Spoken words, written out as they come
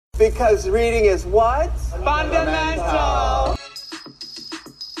Because reading is what? Fundamental.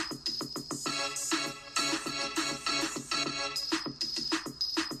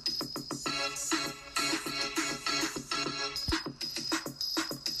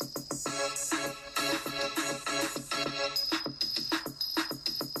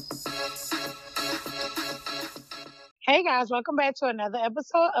 Hey guys, welcome back to another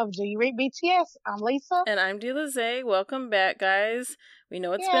episode of Do You Read BTS? I'm Lisa. And I'm Delaze. Welcome back, guys. We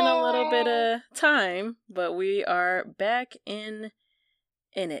know it's been a little bit of time, but we are back in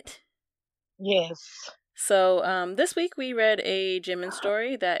it. Yes. So this week we read a Jimin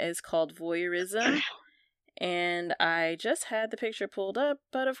story that is called Voyeurism. And I just had the picture pulled up,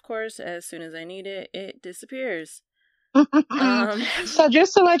 but of course, as soon as I need it, it disappears. So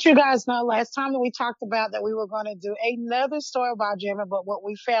just to let you guys know, last time that we talked about that we were going to do another story about Jimin, but what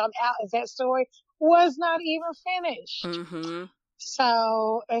we found out is that story was not even finished. Mm-hmm.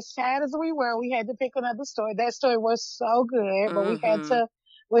 So as sad as we were, we had to pick another story. That story was so good, but we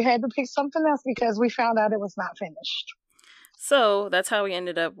had to pick something else because we found out it was not finished. So that's how we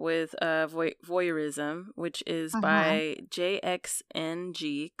ended up with Voyeurism, which is by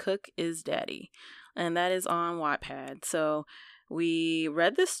Jxngkookisdaddy. And that is on Wattpad. So we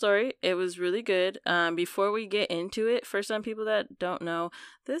read this story. It was really good. Before we get into it, for some people that don't know,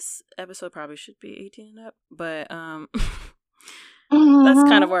 this episode probably should be 18 and up. But that's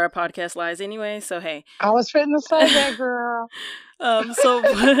kind of where our podcast lies anyway. So, hey. I was fitting to say that, girl. So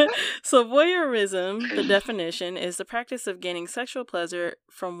voyeurism, the definition, is the practice of gaining sexual pleasure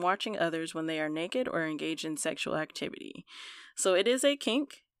from watching others when they are naked or engaged in sexual activity. So it is a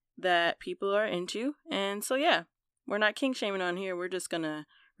kink that people are into, and so yeah, we're not kink shaming on here. We're just gonna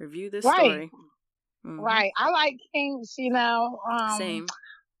review this story. Right. I like kinks, Same.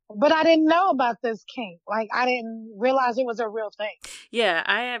 But I didn't know about this kink. Like, I didn't realize it was a real thing. Yeah,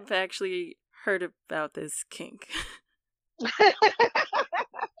 I have actually heard about this kink.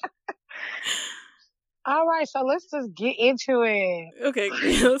 All right, so let's just get into it. Okay,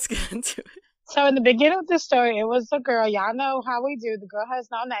 let's get into it. So in the beginning of the story, it was the girl. Y'all know how we do. The girl has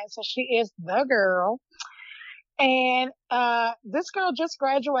no name, so she is the girl. And this girl just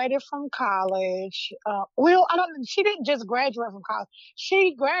graduated from college. She didn't just graduate from college.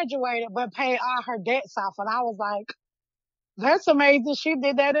 She graduated but paid all her debts off. And I was like, that's amazing. She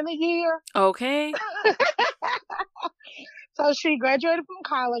did that in a year. Okay. So she graduated from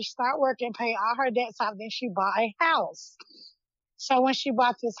college, started working, paid all her debts off. Then she bought a house. So when she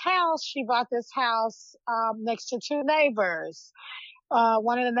bought this house next to two neighbors.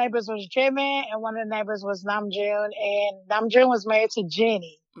 One of the neighbors was Jimin, and one of the neighbors was Namjoon, and Namjoon was married to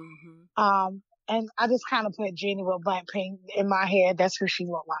Jennie. Mm-hmm. And I just kind of put Jennie with Blackpink in my head. That's who she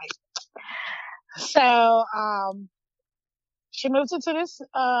looked like. So, she moves into this,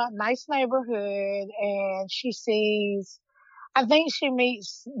 nice neighborhood, and I think she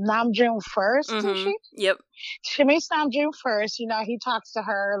meets Namjoon first, didn't she? Yep. She meets Namjoon first. He talks to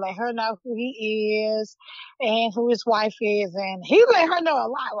her, let her know who he is and who his wife is. And he let her know a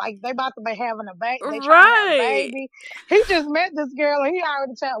lot. Like, they about to be having a baby. They trying to have a baby. He just met this girl and he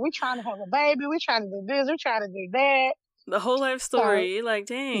already told, we trying to have a baby. We trying to do this. We trying to do that. The whole life story. So, like,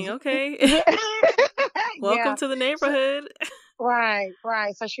 dang, okay. Welcome to the neighborhood. Right.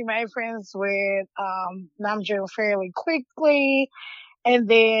 So she made friends with Namjoon fairly quickly. And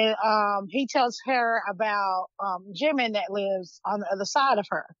then he tells her about Jimin that lives on the other side of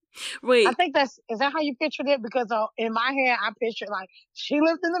her. Wait. I think is that how you pictured it? Because in my head, I pictured like she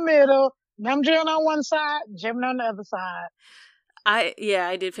lived in the middle, Namjoon on one side, Jimin on the other side. I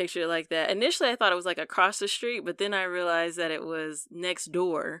did picture it like that. Initially, I thought it was like across the street, but then I realized that it was next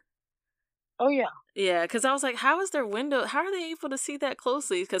door. Oh, yeah. Yeah, because I was like, how is their window? How are they able to see that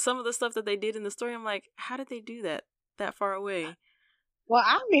closely? Because some of the stuff that they did in the story, I'm like, how did they do that far away? Well,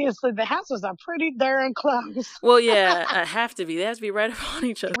 obviously, the houses are pretty darn close. Well, yeah, I have to be. They have to be right upon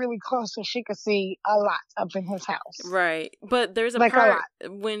each other. Really close so she could see a lot up in his house. Right. But there's a part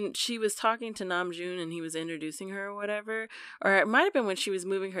when she was talking to Namjoon and he was introducing her or whatever, or it might have been when she was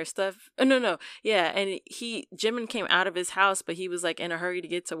moving her stuff. Oh, no. Yeah, and Jimin came out of his house, but he was like in a hurry to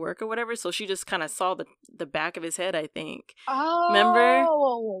get to work or whatever, so she just kind of saw the back of his head, I think. Oh. Remember?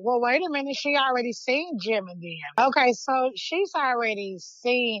 Well, wait a minute. She already seen Jimin then. Okay, so she's already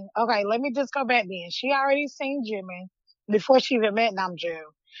seen. Okay, let me just go back then. She already seen Jimin before she even met Namjoon.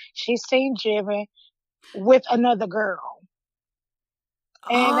 She seen Jimin with another girl.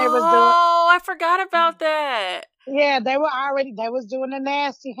 And they was doing. Oh, I forgot about that. Yeah, they was doing the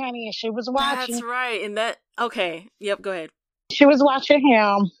nasty, honey, and she was watching. That's right. And that, okay. Yep, go ahead. She was watching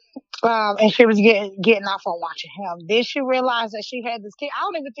him. And she was getting off on watching him. Then she realized that she had this kid. I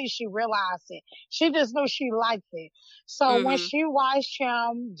don't even think she realized it. She just knew she liked it. So when she watched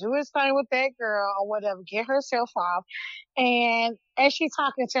him do his thing with that girl or whatever, get herself off, and as she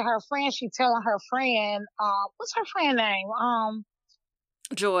talking to her friend, she telling her friend, what's her friend name?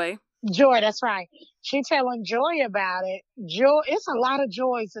 Joy. Joy, that's right. She telling Joy about it. Joy, it's a lot of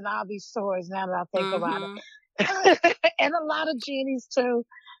Joys in all these stories now that I think about it. And a lot of Jennies too.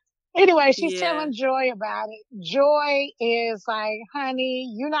 Anyway, she's telling Joy about it. Joy is like,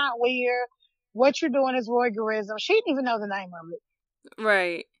 honey, you're not weird. What you're doing is voyeurism. She didn't even know the name of it.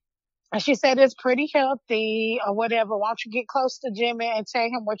 Right. And she said it's pretty healthy or whatever. Why don't you get close to Jimmy and tell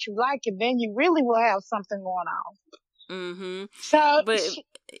him what you like, and then you really will have something going on. Mm-hmm. So, but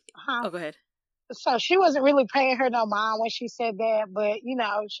go ahead. So she wasn't really paying her no mind when she said that, but you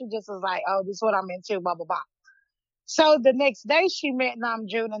know, she just was like, "Oh, this is what I'm into." Blah blah blah. So the next day she met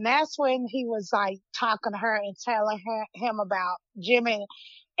Namjoon, and that's when he was like talking to her and telling him about Jimmy,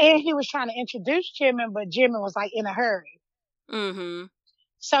 and he was trying to introduce Jimmy, but Jimmy was like in a hurry. Mm-hmm.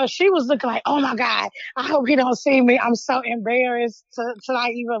 So she was looking like, "Oh my God, I hope he don't see me. I'm so embarrassed to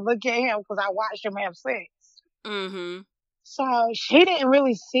like even look at him because I watched him have sex." Mm-hmm. So she didn't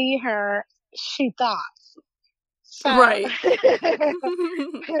really see her. She thought. So, right.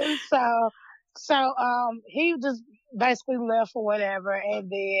 so he just basically left or whatever,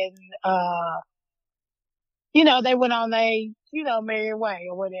 and then you know, they went on merry way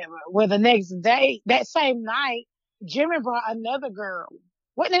or whatever. Well, the next day, that same night, Jimmy brought another girl.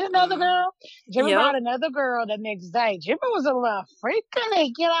 Wasn't it another girl? Jimmy brought another girl the next day. Jimmy was a little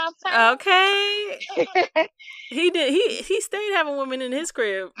freaking get off time. Okay. He did. He stayed having women in his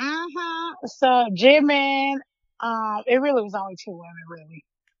crib. So Jimmy, it really was only 2 women, really,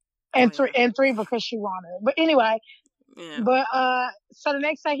 and three because she wanted it. But anyway. Yeah. But so the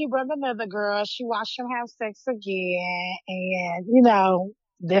next day he brought another girl. She watched him have sex again, and you know,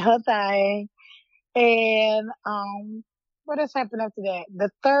 did her thing. And what has happened after that? The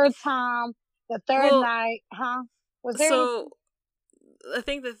third night, was there? So I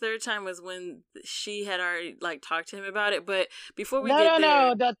think the third time was when she had already like talked to him about it. But before we get there,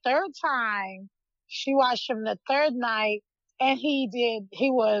 no, the third time she watched him the third night, and he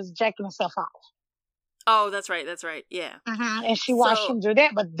was jacking himself off. Oh, that's right. Yeah. And she watched him do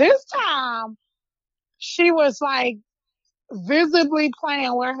that. But this time, she was like visibly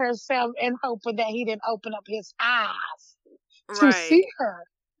playing with herself and hoping that he didn't open up his eyes to see her.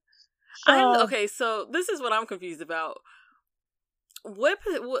 Okay, so this is what I'm confused about.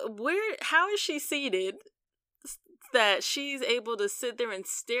 How is she seated that she's able to sit there and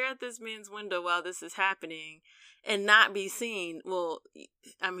stare at this man's window while this is happening and not be seen? Well,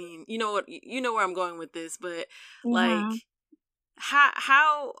 I mean, you know where I'm going with this, but like,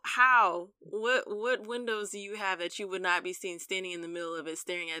 what windows do you have that you would not be seen standing in the middle of it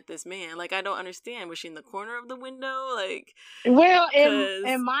staring at this man? Like, I don't understand. Was she in the corner of the window? Like, well,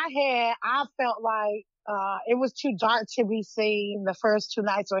 in my head, I felt like it was too dark to be seen the first 2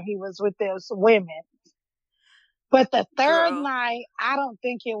 nights when he was with those women. But the third night, I don't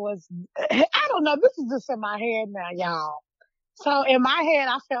think it was, I don't know, this is just in my head now, y'all. So in my head,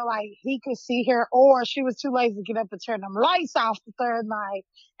 I felt like he could see her, or she was too lazy to get up and turn them lights off the third night,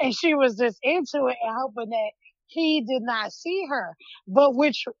 and she was just into it and hoping that he did not see her. But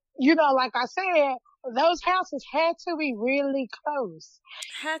which, you know, like I said, those houses had to be really close.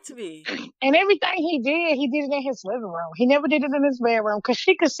 Had to be. And everything he did it in his living room. He never did it in his bedroom because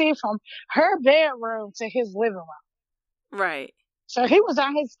she could see from her bedroom to his living room. Right. So he was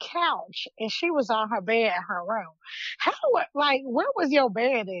on his couch and she was on her bed in her room. Where was your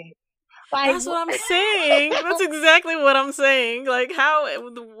bed at? Like, that's what I'm saying. That's exactly what I'm saying. Like,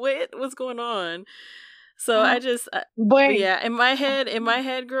 what was going on? So but yeah, in my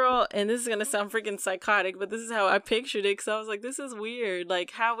head, girl, and this is gonna sound freaking psychotic, but this is how I pictured it. Cause I was like, this is weird. Like,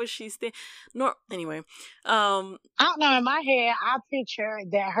 how was she anyway. I don't know. In my head, I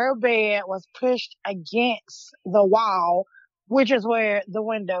pictured that her bed was pushed against the wall, which is where the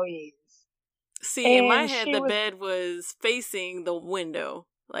window is. See, in my head, the bed was facing the window.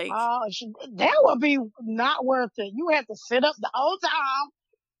 Like, that would be not worth it. You had to sit up the whole time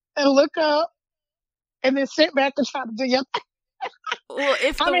and look up and then sit back and try to do your thing. Well,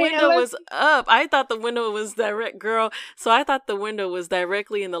 if the window was up, I thought the window was direct, girl. So I thought the window was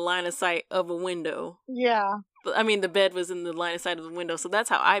directly in the line of sight of a window. Yeah. I mean, the bed was in the line of sight of the window. So that's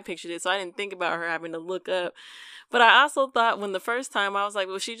how I pictured it. So I didn't think about her having to look up. But I also thought when the first time I was like,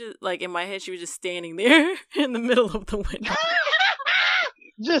 well, she just, like, in my head, she was just standing there in the middle of the window.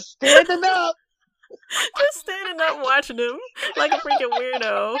 Just standing up. Just standing up watching him like a freaking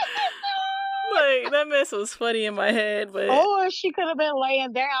weirdo. Like, that mess was funny in my head, but... Or she could have been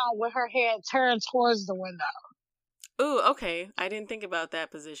laying down with her head turned towards the window. Ooh, okay. I didn't think about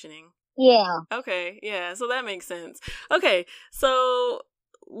that positioning. Yeah. Okay, yeah, so that makes sense. Okay, so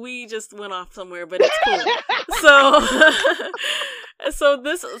we just went off somewhere, but it's cool. So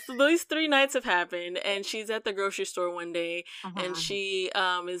these 3 nights have happened, and she's at the grocery store one day, and she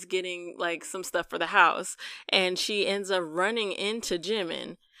is getting like some stuff for the house, and she ends up running into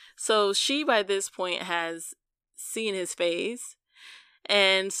Jimin. So she by this point has seen his face.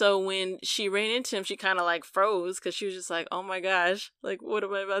 And so when she ran into him, she kind of like froze because she was just like, oh my gosh, like, what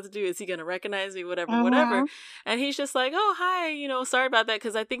am I about to do? Is he going to recognize me? Whatever. And he's just like, oh, hi, sorry about that.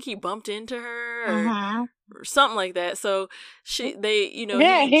 Because I think he bumped into her or something like that. So she dropped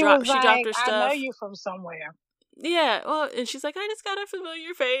her stuff. I know you from somewhere. Yeah, well, and she's like, I just got a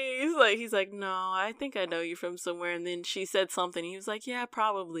familiar face. Like, he's like, no, I think I know you from somewhere. And then she said something. He was like, yeah,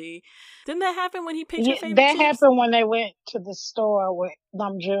 probably. Didn't that happen when he picked her favorite chips? That happened when they went to the store with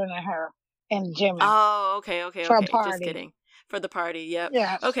Namjoon and her and Jimmy. Oh, okay. For a party. Just kidding. For the party, yep.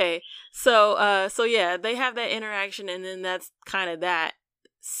 Yeah. Okay, so yeah, they have that interaction, and then that's kind of that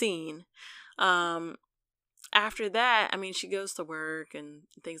scene. After that, I mean, she goes to work and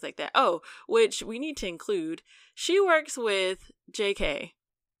things like that. Oh, which we need to include. She works with JK.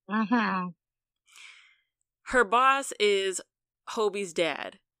 Her boss is Hobie's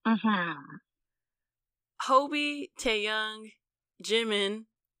dad. Hobie, Taeyoung, Jimin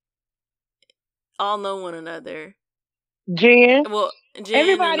all know one another. Jin? Well, Jin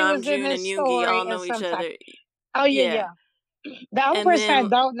Everybody and was in Namjoon this and Yoongi all know each sometime. other. Oh, yeah. The only person I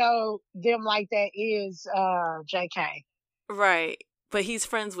don't know them like that is JK. Right. But he's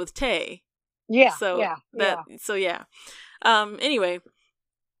friends with Tae. Yeah. So yeah. Anyway.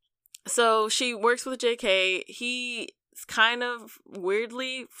 So she works with JK. He's kind of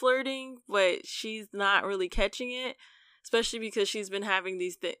weirdly flirting, but she's not really catching it. Especially because she's been having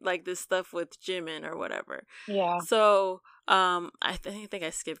these this stuff with Jimin or whatever. Yeah. So I think I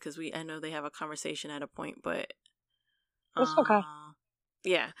skipped because I know they have a conversation at a point, but it's okay.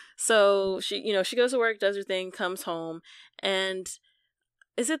 Yeah. So she goes to work, does her thing, comes home, and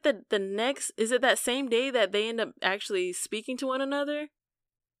is it that same day that they end up actually speaking to one another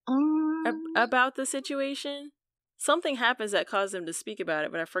about the situation? Something happens that caused them to speak about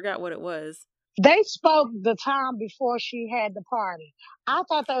it, but I forgot what it was. They spoke the time before she had the party. I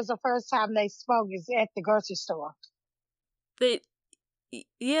thought that was the first time they spoke is at the grocery store. They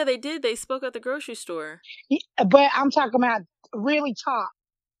did. They spoke at the grocery store. But I'm talking about really talk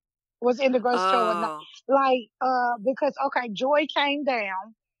was in the grocery store. Because, Joy came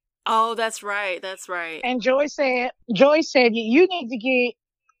down. Oh, that's right. And Joy said, you need to get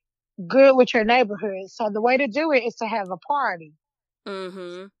good with your neighborhood. So the way to do it is to have a party.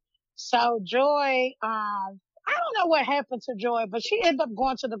 So Joy, I don't know what happened to Joy, but she ended up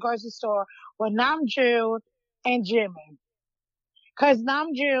going to the grocery store with Namjoon and Jimmy. Because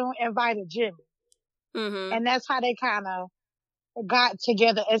Namjoon invited Jimmy. And that's how they kind of got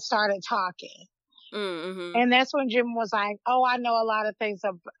together and started talking. And that's when Jimmy was like, oh, I know a lot of things.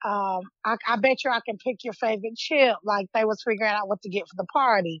 I bet you I can pick your favorite chip. Like they was figuring out what to get for the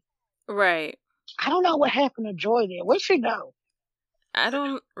party. Right. I don't know what happened to Joy there. Where'd she go? I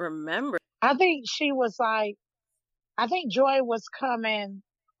don't remember. I think Joy was coming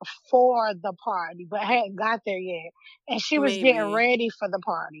for the party, but hadn't got there yet. And she was getting ready for the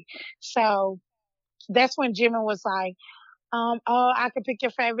party. So that's when Jimmy was like, I can pick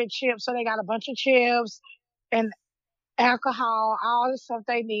your favorite chips. So they got a bunch of chips and alcohol, all the stuff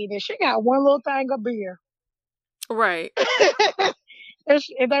they needed. She got one little thing of beer. Right. And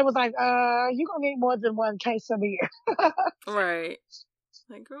they was like, you gonna need more than one case of beer. Right.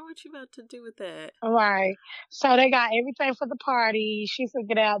 Like, girl, what you about to do with that? Right. So they got everything for the party. She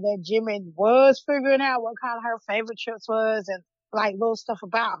figured out that Jimmy was figuring out what kind of her favorite chips was and like little stuff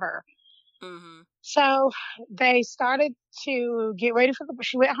about her. So they started to get ready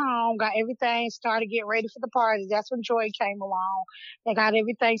she went home, got everything, started getting ready for the party. That's when Joy came along. They got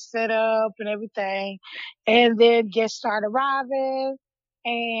everything set up and everything. And then guests started arriving.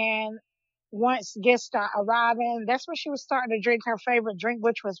 And once guests start arriving, that's when she was starting to drink her favorite drink,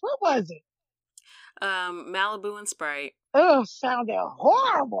 which was, what was it? Malibu and Sprite. Oh, sounded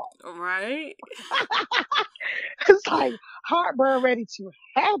horrible. Right? It's like heartburn ready to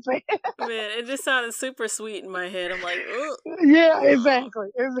happen. Man, it just sounded super sweet in my head. I'm like, ugh. Yeah, exactly.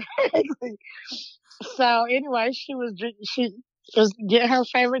 So anyway, she was getting her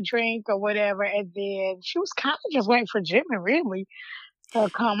favorite drink or whatever, and then she was kind of just waiting for Jimmy, really.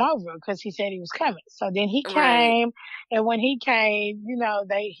 come over because he said he was coming. So then he Right. came, and when he came,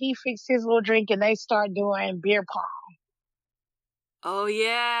 he fixed his little drink and they start doing beer pong. Oh,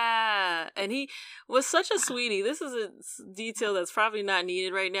 yeah. And he was such a sweetie. This is a detail that's probably not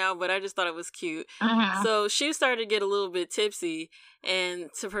needed right now, but I just thought it was cute. Uh-huh. So she started to get a little bit tipsy, and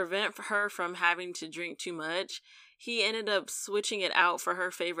to prevent her from having to drink too much, he ended up switching it out for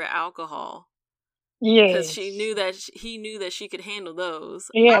her favorite alcohol. Because Yes. he knew that she could handle those.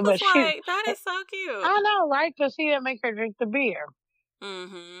 Yeah, I was like, that is so cute. I know, right? Because he didn't make her drink the beer.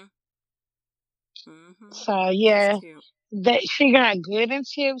 Mm-hmm. Mm-hmm. So, yeah. That's cute. That she got good and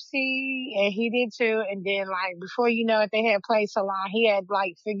tipsy, and he did too. And then, like, before you know it, they had played so long, he had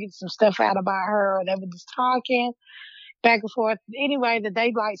like figured some stuff out about her, or they were just talking back and forth. Anyway, the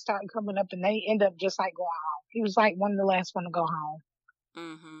daylight started coming up, and they end up just like going home. He was like one of the last one to go home.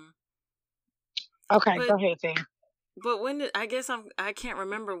 Mm-hmm. Okay, go ahead, then. But when did, I can't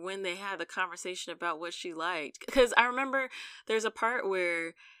remember when they had the conversation about what she liked, because I remember there's a part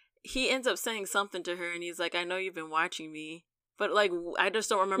where he ends up saying something to her, and he's like, "I know you've been watching me," but like I just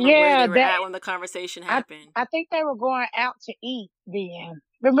don't remember where they were at when the conversation happened. I think they were going out to eat then.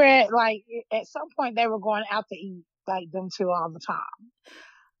 Remember, at some point they were going out to eat, like them two all the time.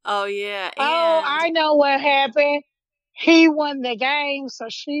 Oh yeah. Oh, I know what happened. He won the game, so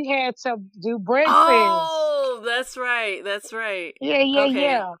she had to do breakfast. Oh, that's right. That's right.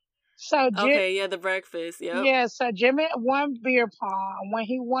 Yeah. So the breakfast. Yep. Yeah, so Jimmy won beer pong. When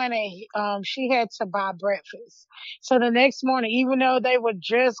he won it, she had to buy breakfast. So the next morning, even though they were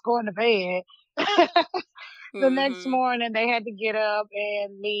just going to bed, the next morning they had to get up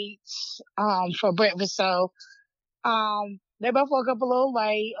and meet for breakfast. So they both woke up a little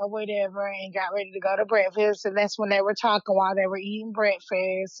late or whatever and got ready to go to breakfast. And that's when they were talking while they were eating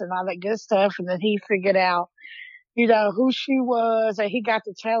breakfast and all that good stuff. And then he figured out, who she was, and he got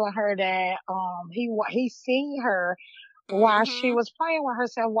to telling her that he seen her while she was playing with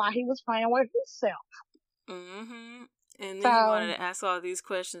herself, while he was playing with himself. And then he wanted to ask all these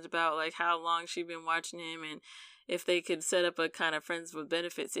questions about like how long she'd been watching him, and if they could set up a kind of friends with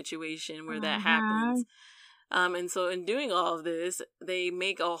benefit situation where that happens. And so in doing all of this, they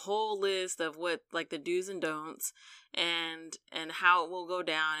make a whole list of what, like, the do's and don'ts and how it will go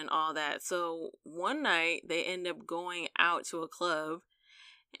down and all that. So one night they end up going out to a club,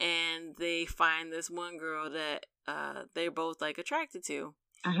 and they find this one girl that they're both like attracted to.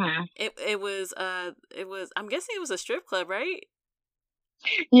 It was I'm guessing it was a strip club, right?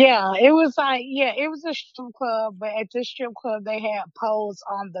 Yeah, it was a strip club, but at this strip club they had poles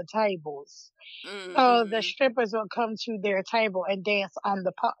on the tables. So the strippers would come to their table and dance on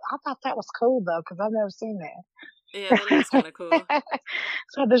the pole. I thought that was cool though, because I've never seen that. Yeah, that is kind of cool.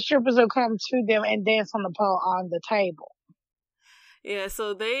 So the strippers would come to them and dance on the pole on the table. Yeah,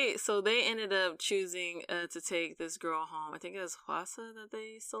 so they ended up choosing to take this girl home. I think it was Hwasa that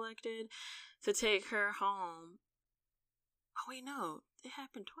they selected to take her home. Oh wait, no, it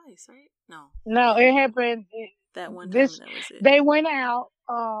happened twice, right? No, it happened that one time. That was it. They went out.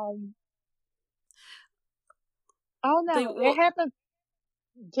 It happened.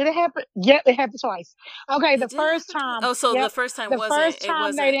 Did it happen? Yep, it happened twice. Okay, the first time. Oh, so the first time wasn't. The first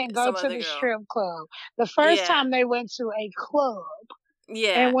time they didn't go to the strip club. The first time they went to a club.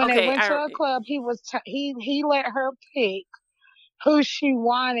 Yeah. And when they went to a club, he let her pick who she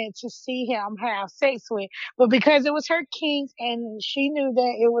wanted to see him have sex with. But because it was her kink and she knew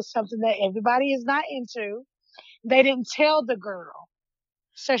that it was something that everybody is not into, they didn't tell the girl.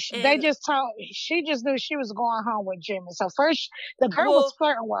 So she just knew she was going home with Jimmy. So first, the girl was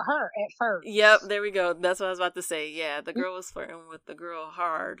flirting with her at first. Yep, there we go. That's what I was about to say. Yeah, the girl was flirting with the girl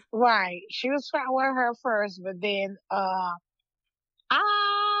hard. Right. She was flirting with her first, but then,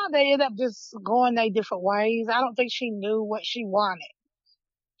 they ended up just going their different ways. I don't think she knew what she wanted.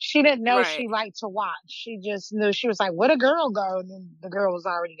 She didn't know she liked to watch. She just knew, she was like, where'd a girl go? And then the girl was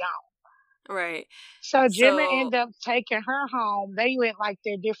already gone. Right. So Jimmy ended up taking her home. They went like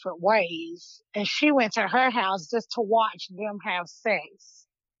their different ways. And she went to her house just to watch them have sex.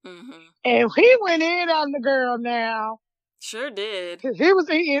 And he went in on the girl now. Sure did. He was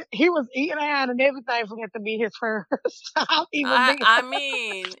eating out and everything for it to be his first time. I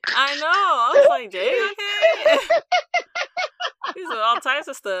mean, I know. I was like, dang, okay. These are all types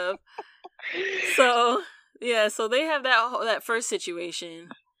of stuff. So, yeah, so they have that first situation.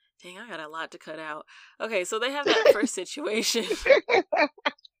 Dang, I got a lot to cut out. Okay, so they have that first situation.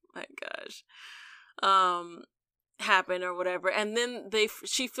 My gosh. Happen or whatever. And then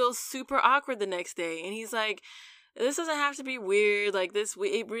she feels super awkward the next day. And he's like, this doesn't have to be weird. Like,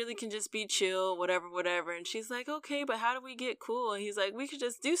 it really can just be chill, whatever. And she's like, okay, but how do we get cool? And he's like, we could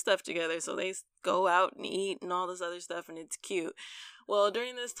just do stuff together. So they go out and eat and all this other stuff, and it's cute. Well,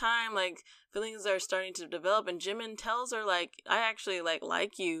 during this time, like, feelings are starting to develop, and Jimin tells her, like, I actually,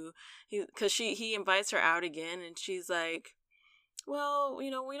 like you. Because he invites her out again, and she's like, well, we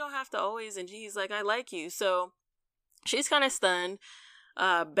don't have to always. And he's like, I like you. So she's kind of stunned.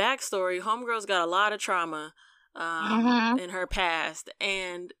 Backstory, homegirl's got a lot of trauma in her past,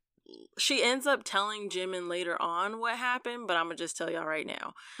 and she ends up telling Jimin later on what happened, but I'm gonna just tell y'all right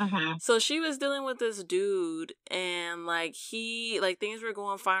now. So she was dealing with this dude, and like things were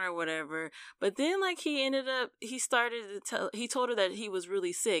going fine or whatever, but then like he told her that he was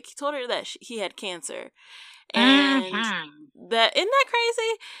really sick. He told her that he had cancer. And that, isn't that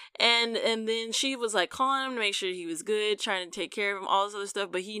crazy? And then she was like calling him to make sure he was good, trying to take care of him, all this other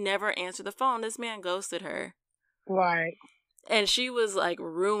stuff, but he never answered the phone. This man ghosted her. Right. And she was like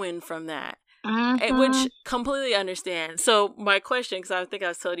ruined from that. Which completely understand. So my question, because I think I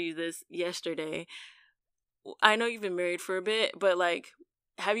was telling you this yesterday, I know you've been married for a bit, but like,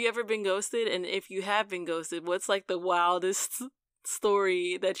 have you ever been ghosted? And if you have been ghosted, what's like the wildest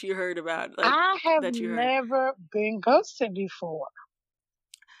story that you heard about? Like, I have never been ghosted before.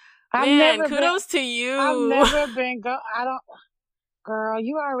 Kudos to you. I've never been I don't. Girl,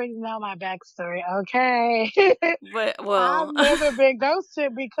 you already know my backstory, okay? But I've never been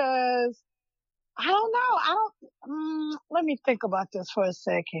ghosted because I don't know. Let me think about this for a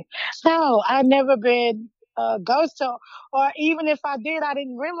second. No, I've never been ghosted, or even if I did, I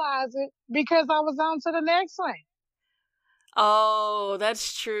didn't realize it because I was on to the next one. Oh,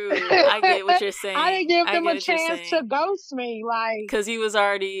 that's true. I get what you're saying. I didn't give them a chance to ghost me, like, because he was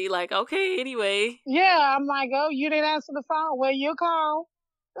already like, okay, anyway. Yeah, I'm like, oh, you didn't answer the phone. Well, you call.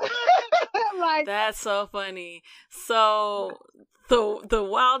 Like, that's so funny. So the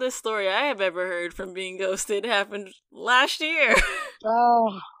wildest story I have ever heard from being ghosted happened last year.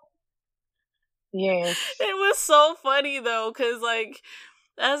 Oh, yes. It was so funny though, because like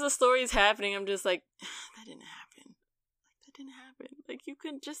as the story's happening, I'm just like, that didn't happen. Like, you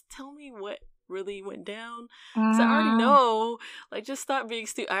can just tell me what really went down. So I already know. Like, just stop being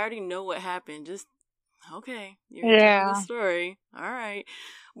stupid. I already know what happened. Just, okay, you're going to tell me the story. All right.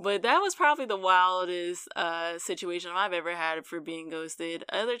 But that was probably the wildest situation I've ever had for being ghosted.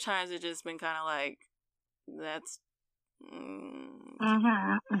 Other times it's just been kind of like, that's, you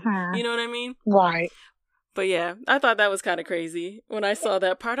know what I mean? Right. But yeah, I thought that was kind of crazy. When I saw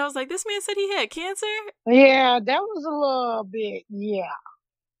that part, I was like, this man said he had cancer? Yeah, that was a little bit, yeah.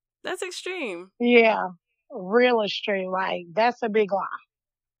 That's extreme. Yeah, real extreme. Like, that's a big lie.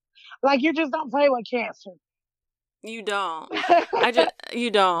 Like, you just don't play with cancer. You don't.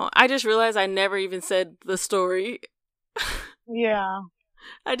 You don't. I just realized I never even said the story. Yeah.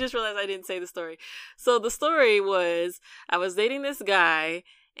 I just realized I didn't say the story. So the story was, I was dating this guy,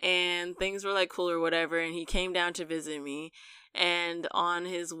 and things were like cool or whatever, and he came down to visit me, and on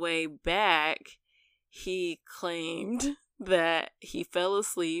his way back he claimed that he fell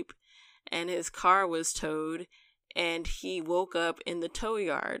asleep and his car was towed, and he woke up in the tow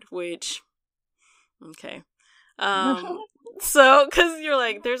yard, which, okay. So, because you're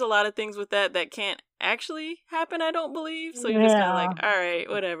like, there's a lot of things with that can't actually happen, I don't believe, so you're just kind of like, all right,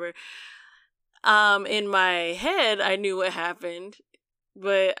 whatever. In my head I knew what happened,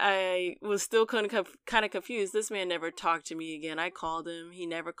 but I was still kind of confused. This man never talked to me again. I called him. He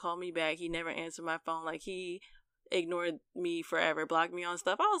never called me back. He never answered my phone. Like, he ignored me forever, blocked me on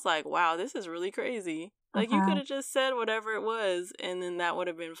stuff. I was like, wow, this is really crazy. Like, you could have just said whatever it was, and then that would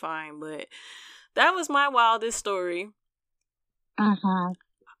have been fine. But that was my wildest story. At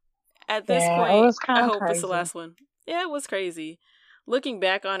this point, I hope it's the last one. Yeah, it was crazy. Looking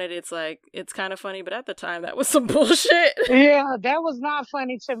back on it, it's like, it's kind of funny, but at the time, that was some bullshit. Yeah, that was not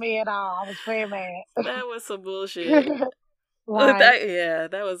funny to me at all. I was very mad. That was some bullshit. Right.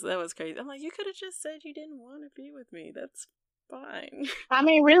 That was crazy. I'm like, you could have just said you didn't want to be with me. That's fine. I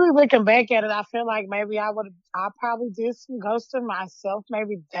mean, really looking back at it, I feel like maybe I probably did some ghosting myself.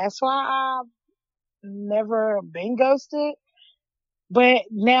 Maybe that's why I've never been ghosted. But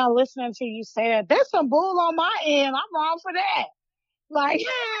now listening to you say that, there's some bull on my end. I'm wrong for that. Like,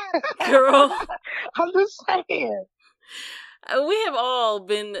 girl, I'm just saying. We have all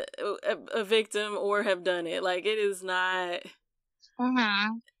been a victim or have done it. Like, it is not.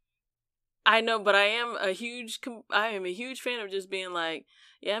 I know, but I am a huge fan of just being like,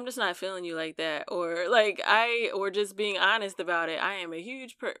 yeah, I'm just not feeling you like that, or like or just being honest about it. I am a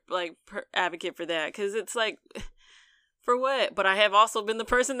huge advocate for that, because it's like, for what? But I have also been the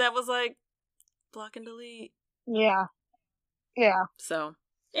person that was like, block and delete. Yeah. Yeah. So,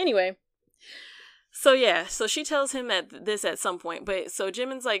 anyway. So, yeah. So, she tells him this at some point. But, so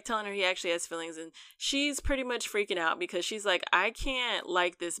Jimin's, like, telling her he actually has feelings. And she's pretty much freaking out because she's like, I can't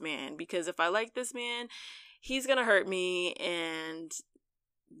like this man. Because if I like this man, he's going to hurt me. And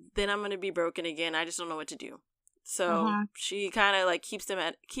then I'm going to be broken again. I just don't know what to do. So, she kind of, like, keeps him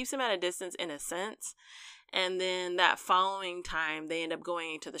at a distance in a sense. And then that following time, they end up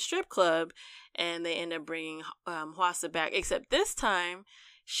going to the strip club, and they end up bringing Hwasa back. Except this time,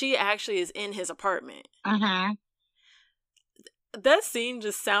 she actually is in his apartment. That scene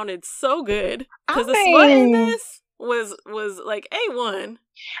just sounded so good because the smut in this was like A1.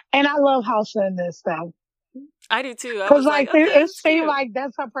 And I love Hwasa in this though. I do too. I was like, okay, it seemed like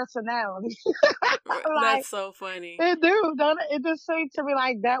that's her personality. Like, that's so funny. It just seemed to me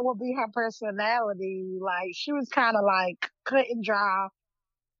like that would be her personality. Like she was kind of like cut and dry.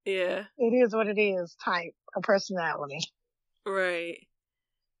 Yeah. It is what it is type of personality. Right.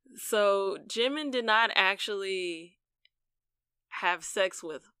 So Jimin did not actually have sex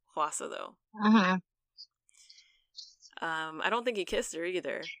with Hwasa though. I don't think he kissed her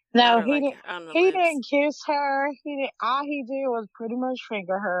either. No, he didn't. He didn't kiss her. All he did was pretty much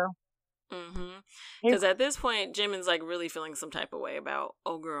finger her. Because at this point, Jimin's like really feeling some type of way about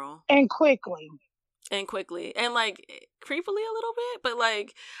old girl. And quickly, and like creepily a little bit, but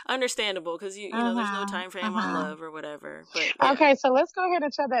like understandable because you know there's no time frame on love or whatever. But yeah. Okay, so let's go ahead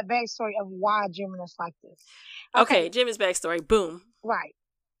and tell that backstory of why Jimin is like this. Okay, Jimin's backstory. Boom. Right.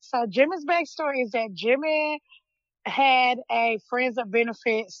 So Jimin's backstory is that Jimin had a friends of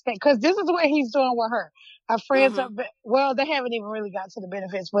benefits because this is what he's doing with her. A friends of they haven't even really got to the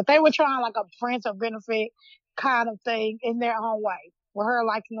benefits, but they were trying like a friends of benefit kind of thing in their own way with her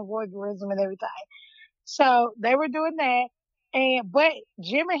liking the voyeurism and everything. So they were doing that, but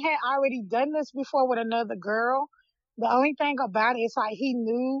Jimin had already done this before with another girl. The only thing about it is like he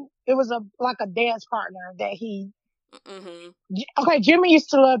knew it was like a dance partner that he. Okay, Jimmy used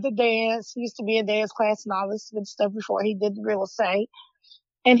to love to dance. He used to be in dance class and all this good stuff before he did real estate.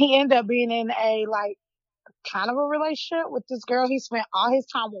 And he ended up being in a like kind of a relationship with this girl. He spent all his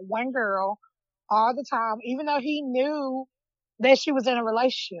time with one girl all the time, even though he knew that she was in a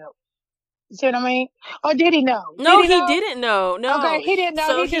relationship. You see what I mean? Or did he know? No, he didn't know. No. Okay, he didn't know.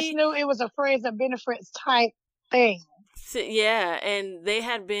 So he just knew it was a friends and benefits type thing. Yeah, and they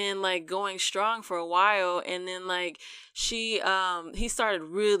had been like going strong for a while, and then like he started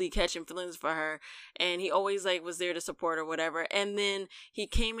really catching feelings for her, and he always like was there to support or whatever. And then he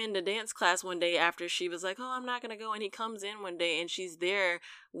came into dance class one day after she was like, "Oh, I'm not gonna go," and he comes in one day and she's there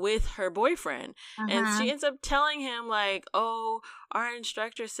with her boyfriend, and she ends up telling him like, "Oh, our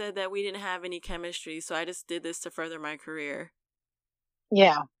instructor said that we didn't have any chemistry, so I just did this to further my career."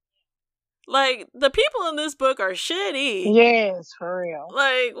 Yeah. Like, the people in this book are shitty. Yes, for real.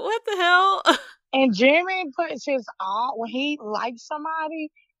 Like, what the hell? And Jimmy puts his all, when he likes somebody,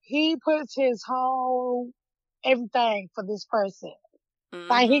 he puts his whole everything for this person.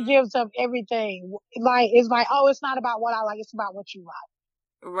 Like, he gives up everything. Like, it's like, oh, it's not about what I like, it's about what you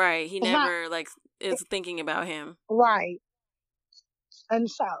like. Right. He never, is thinking about him. Right. And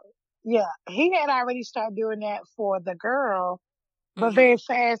so, yeah, he had already started doing that for the girl. But very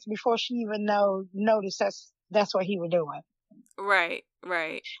fast before she even noticed that's what he was doing. Right.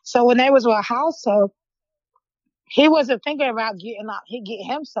 So when they was with Hwasa, he wasn't thinking about getting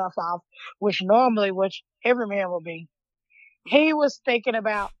himself off, which every man would be. He was thinking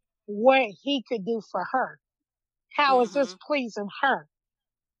about what he could do for her. How is this pleasing her?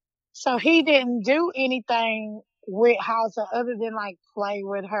 So he didn't do anything with Hwasa other than like play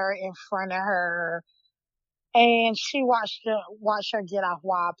with her in front of her. And she watched her get off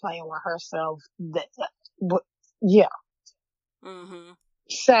while playing with herself. Yeah.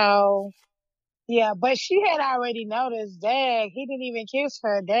 So, yeah, but she had already noticed, Dad, he didn't even kiss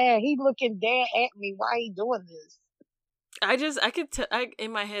her. Dad, he looking dead at me. Why he doing this? I could tell,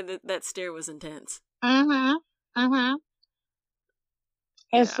 in my head that stare was intense. And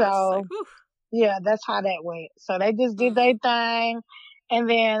so, yeah, that's how that went. So they just did their thing, and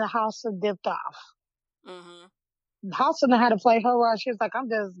then Hwasa dipped off. Hwasa know how to play her role. She was like, I'm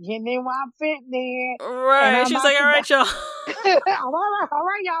just getting in while I'm fitting in. Right. She's like, all right, y'all. all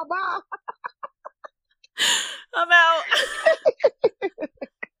right, y'all, bye. I'm out.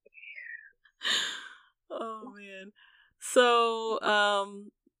 Oh, man.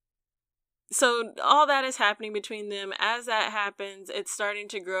 So all that is happening between them. As that happens, it's starting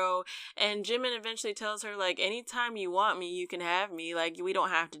to grow. And Jimin eventually tells her, like, anytime you want me, you can have me. Like, we don't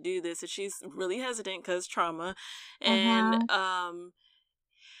have to do this. And she's really hesitant because trauma. And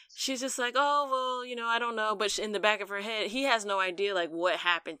she's just like, oh, well, you know, I don't know. But in the back of her head, he has no idea, like, what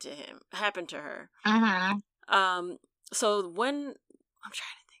happened to her. So when, I'm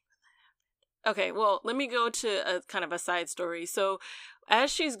trying to think. Okay, well, let me go to a kind of a side story. So as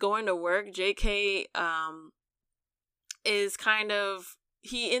she's going to work, JK is kind of,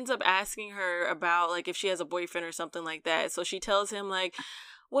 he ends up asking her about, like, if she has a boyfriend or something like that. So she tells him, like,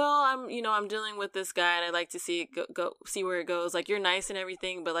 well, I'm dealing with this guy and I'd like to see it go see where it goes. Like, you're nice and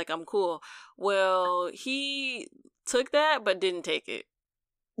everything, but, like, I'm cool. Well, he took that, but didn't take it.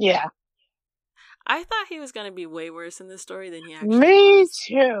 Yeah. I thought he was going to be way worse in this story than he actually Me was.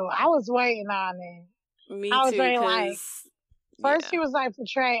 too. I was waiting on it. Me I was too, like, first he was like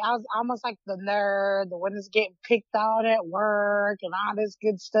portrayed, I was almost like the nerd, the one that's getting picked on at work and all this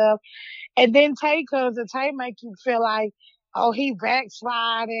good stuff. And then Tay comes and Tay make you feel like, oh, he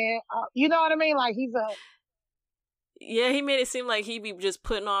backsliding. You know what I mean? Like he's a... Yeah, he made it seem like he be just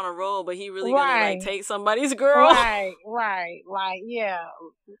putting on a role, but he really Right. gonna, like, take somebody's girl. Right. Like, yeah.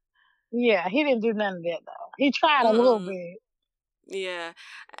 Yeah, he didn't do none of that, though. He tried a little bit. Yeah.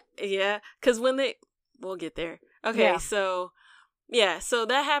 Because we'll get there. Okay, so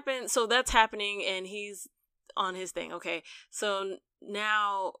that happened. So that's happening, and he's on his thing. Okay, so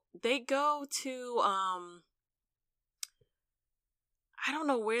now they go to, I don't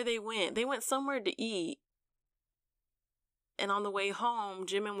know where they went. They went somewhere to eat. And on the way home,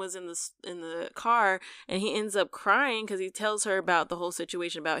 Jimin was in the car, and he ends up crying because he tells her about the whole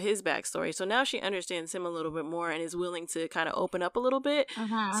situation, about his backstory. So now she understands him a little bit more and is willing to kind of open up a little bit.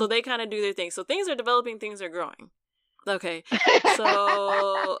 So they kind of do their thing. So things are developing, things are growing. Okay,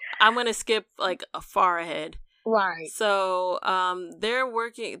 so I'm gonna skip like far ahead. Right. So they're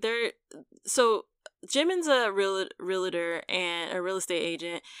working. So Jimin's a realtor and a real estate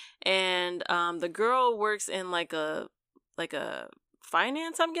agent, and the girl works in like a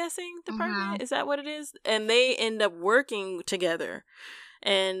finance, I'm guessing, department. Is that what it is? And they end up working together.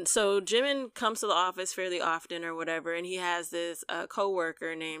 And so Jimin comes to the office fairly often or whatever, and he has this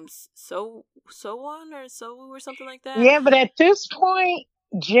coworker named Sowon or Sowu or something like that. Yeah, but at this point,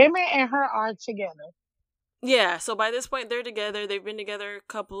 Jimin and her are together. Yeah, so by this point they're together. They've been together a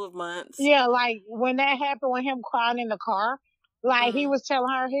couple of months. Yeah, like when that happened with him crying in the car, like he was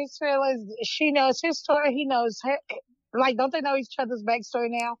telling her his feelings. She knows his story. He knows her. Like, don't they know each other's backstory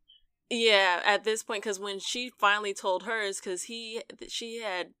now? Yeah, at this point, because when she finally told hers, because she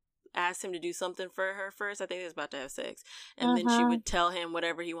had asked him to do something for her first. I think they was about to have sex, and then she would tell him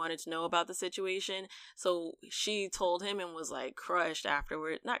whatever he wanted to know about the situation. So she told him and was like crushed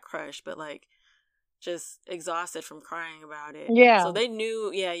afterward. Not crushed, but like just exhausted from crying about it. Yeah. So they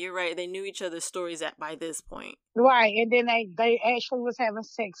knew. Yeah, you're right. They knew each other's stories by this point. Right, and then they actually was having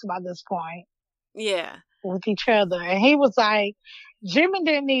sex by this point. Yeah. With each other, and he was like, Jimin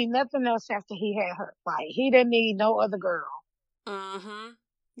didn't need nothing else after he had her. Like, he didn't need no other girl.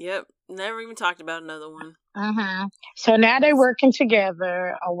 Yep. Never even talked about another one. So now they're working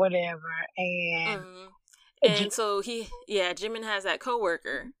together or whatever, and and so Jimin has that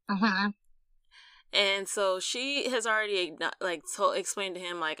coworker. And so she has already explained to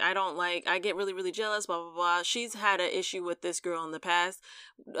him, like, I get really, really jealous, blah, blah, blah. She's had an issue with this girl in the past,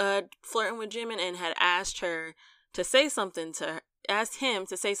 flirting with Jimin, and had asked him to say something to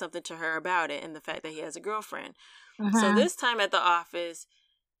her about it and the fact that he has a girlfriend. So this time at the office,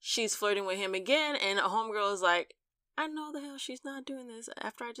 she's flirting with him again, and a homegirl is like, I know the hell she's not doing this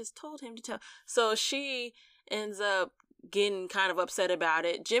after I just told him to tell. So she ends up getting kind of upset about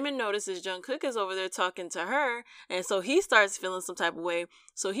it. Jimin notices Jungkook is over there talking to her, and so he starts feeling some type of way.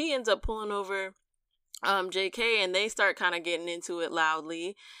 So he ends up pulling over JK, and they start kind of getting into it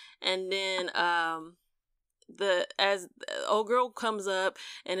loudly. And then the old girl comes up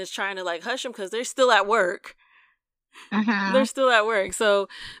and is trying to like hush him because they're still at work. They're still at work. So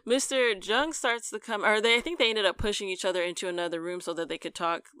Mr. Jung starts to come, or I think they ended up pushing each other into another room so that they could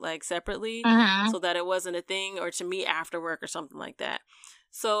talk like separately, so that it wasn't a thing, or to meet after work or something like that.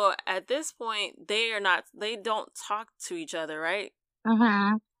 So at this point, they don't talk to each other, right?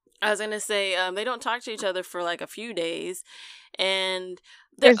 I was gonna say they don't talk to each other for like a few days, and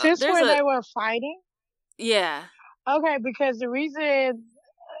is this where they were fighting? Yeah. Okay, because the reason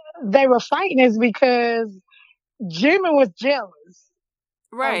they were fighting is because Jimin was jealous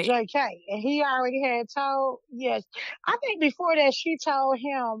of JK, and he already had told. Yes, I think before that she told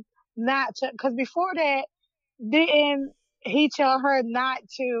him not to, because before that didn't he tell her not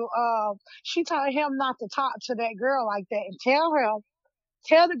to? She told him not to talk to that girl like that, and tell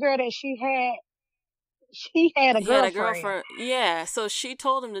the girl that she had a girlfriend. Yeah, so she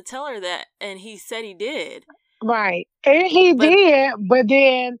told him to tell her that, and he said he did. Right. And he did, but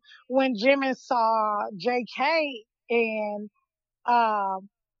then when Jimmy saw JK and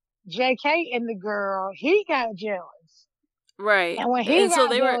JK and the girl, he got jealous. Right. And when he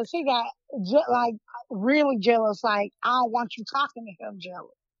got jealous, he got like really jealous. Like, I don't want you talking to him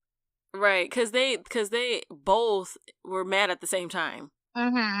jealous. Right, because they both were mad at the same time.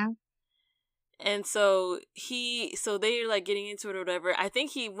 Mm-hmm. And so they're like getting into it or whatever. I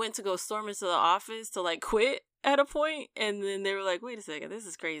think he went to go storm into the office to like quit at a point, and then they were like, "Wait a second, this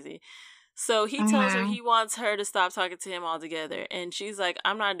is crazy." So he tells her he wants her to stop talking to him altogether, and she's like,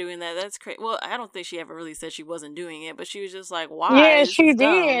 "I'm not doing that. That's crazy." Well, I don't think she ever really said she wasn't doing it, but she was just like, "Why?" Yeah, This she is did.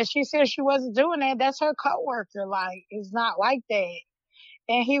 dumb. She said she wasn't doing that. That's her coworker. Like, it's not like that.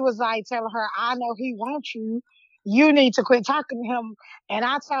 And he was like telling her, "I know he wants you. You need to quit talking to him." And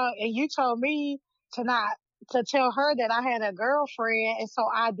you told me to tell her that I had a girlfriend, and so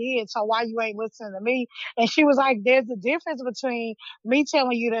I did. So why you ain't listening to me? And she was like, "There's a difference between me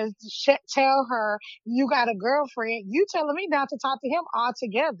telling you to tell her you got a girlfriend, you telling me not to talk to him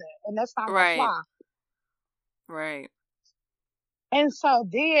altogether, and that's not gonna fly." Right. And so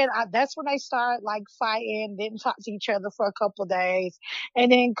then that's when they started like fighting, didn't talk to each other for a couple of days.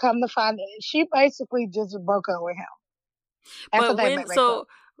 And then come to find she basically just broke up with him. But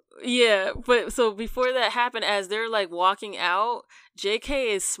before that happened, as they're like walking out,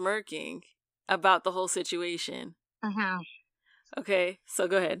 JK is smirking about the whole situation. Okay, so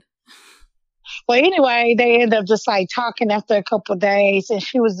go ahead. Well, anyway, they end up just like talking after a couple of days, and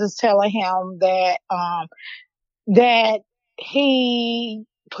she was just telling him that that he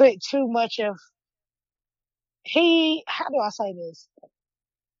put too much of how do I say this?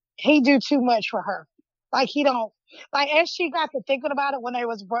 He do too much for her. Like he don't like as she got to thinking about it when they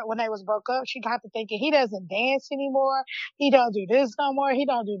was broke up, she got to thinking he doesn't dance anymore. He don't do this no more. He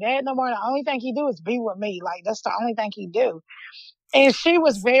don't do that no more. The only thing he do is be with me. Like that's the only thing he do. And she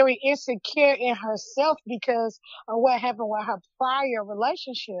was very insecure in herself because of what happened with her prior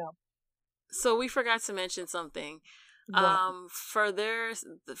relationship. So we forgot to mention something. There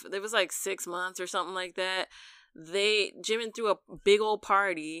was like 6 months or something like that. Jimin threw a big old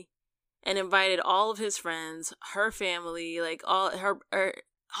party and invited all of his friends, her family, like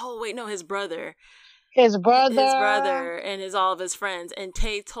his brother. His brother and all of his friends. And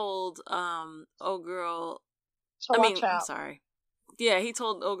Tay told I'm sorry. Yeah, he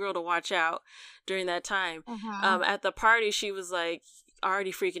told old girl to watch out during that time. At the party, she was like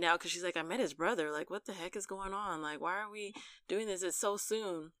already freaking out because she's like, I met his brother. Like, what the heck is going on? Like, why are we doing this? It's so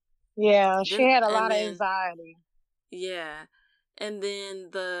soon. Yeah, she had a lot of anxiety. Yeah. And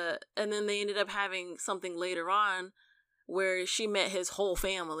then they ended up having something later on where she met his whole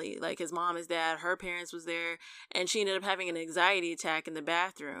family, like his mom, his dad, her parents was there, and she ended up having an anxiety attack in the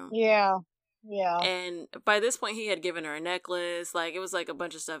bathroom. Yeah. And by this point, he had given her a necklace, like it was like a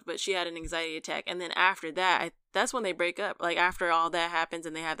bunch of stuff, but she had an anxiety attack. And then after that, that's when they break up. Like after all that happens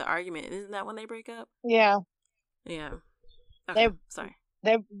and they have the argument, isn't that when they break up? Yeah. Yeah. Okay. Sorry.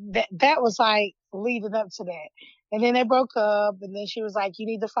 That was like leading up to that. And then they broke up, and then she was like, you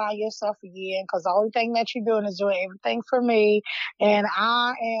need to find yourself again, because the only thing that you're doing is doing everything for me, and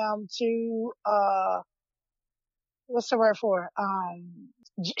I am too, what's the word for it?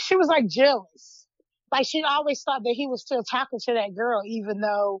 She was like jealous. Like she always thought that he was still talking to that girl, even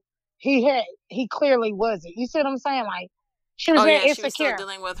though he clearly wasn't. You see what I'm saying? Like she was very insecure. She was still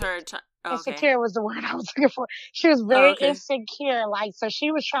dealing with her. Insecure was the word I was looking for. She was very insecure. Like, so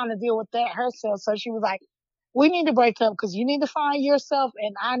she was trying to deal with that herself. So she was like, we need to break up because you need to find yourself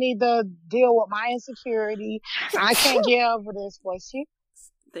and I need to deal with my insecurity. I can't get over this. Bless you.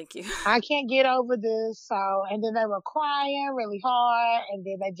 Thank you. I can't get over this. So, and then they were crying really hard, and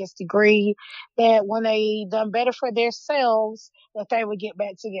then they just agreed that when they done better for themselves, that they would get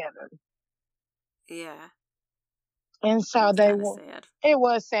back together. Yeah. And so it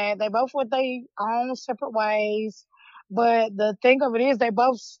was sad. They both went their own separate ways. But the thing of it is, they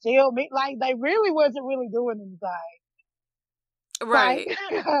both still like they really wasn't really doing anything. Right.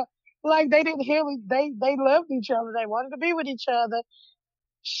 Like they didn't they loved each other. They wanted to be with each other.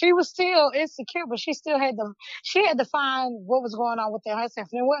 She was still insecure, but she had to find what was going on within herself.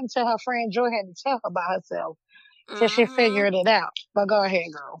 And it wasn't until her friend Joy had to tell her about herself till she figured it out. But go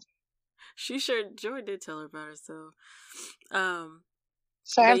ahead, girl. Joy did tell her about herself.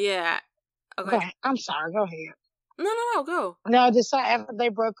 Yeah. Okay. I'm sorry. Go ahead. No, go. No, just after they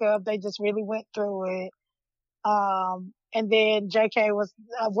broke up, they just really went through it. And then JK was,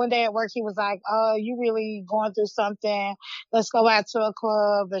 one day at work, he was like, oh, you really going through something. Let's go out to a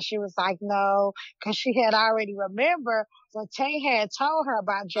club. And she was like, no, because she had already remembered what Tay had told her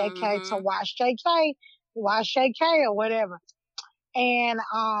about JK to watch JK watch JK or whatever. And,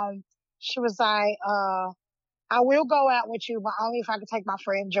 she was like, I will go out with you, but only if I can take my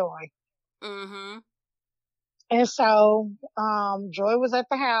friend Joy. Mm-hmm. And so, Joy was at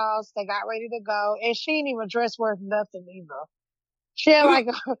the house. They got ready to go, and she didn't even dress worth nothing either. She had like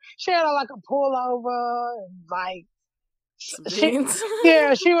a pullover and like some jeans.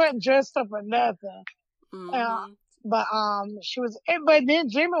 She wasn't dressed up or nothing. Mm-hmm. But but then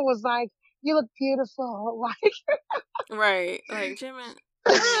Jimmy was like, "You look beautiful." Like, right, like Jimmy,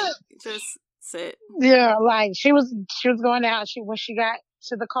 just sit. Yeah, like she was going out. When she got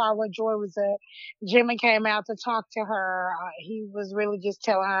to the car where Joy was at, Jimmy came out to talk to her. He was really just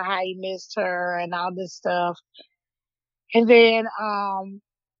telling her how he missed her and all this stuff. And then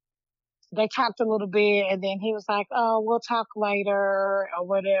they talked a little bit, and then he was like, "Oh, we'll talk later or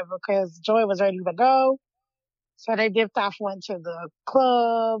whatever," because Joy was ready to go. So they dipped off, went to the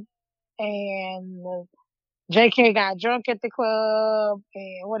club, and JK got drunk at the club.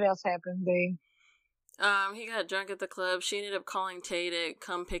 And what else happened, B? He got drunk at the club. She ended up calling Tay to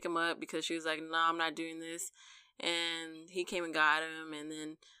come pick him up because she was like, "No, I'm not doing this." And he came and got him, and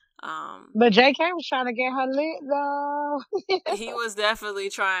then but JK was trying to get her lit though. He was definitely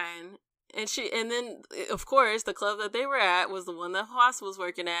trying. And then of course the club that they were at was the one that Haas was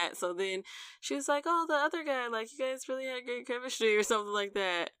working at. So then she was like, "Oh, the other guy, like, you guys really had great chemistry," or something like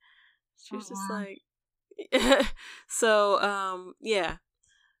that. She was just like so yeah.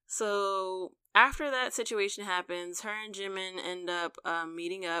 So after that situation happens, her and Jimin end up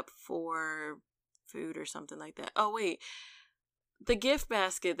meeting up for food or something like that. Oh wait, the gift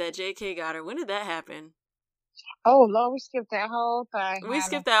basket that JK got her, when did that happen? Oh Lord, we skipped that whole thing. We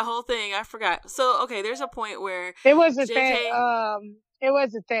skipped that whole thing. I forgot. So okay, there's a point where it wasn't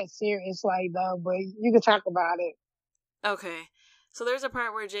that serious, like, though, but you can talk about it. Okay, so there's a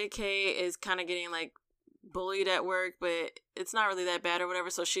part where JK is kind of getting like bullied at work, but it's not really that bad or whatever.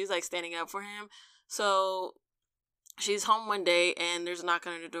 So she's like standing up for him. So she's home one day and there's a knock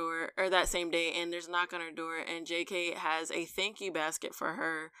on her door, or that same day, and there's a knock on her door, and JK has a thank you basket for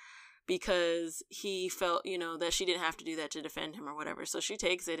her because he felt, that she didn't have to do that to defend him or whatever. So she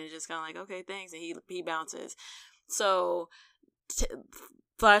takes it and just kind of like, okay, thanks, and he bounces. So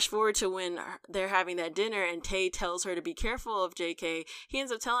flash forward to when they're having that dinner and Tay tells her to be careful of JK. He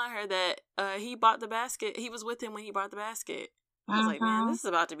ends up telling her that he bought the basket. He was with him when he bought the basket. I was like, man, this is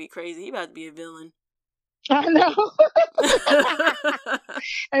about to be crazy. He about to be a villain. I know.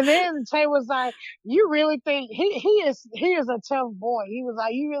 And then Tay was like, "You really think he is a tough boy?" He was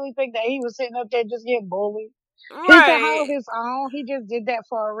like, "You really think that he was sitting up there just getting bullied? Right. He can hold his own. He just did that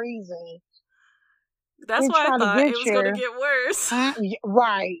for a reason." That's why I thought it was going to get worse.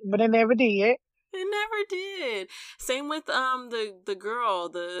 Right, but it never did. It never did. Same with the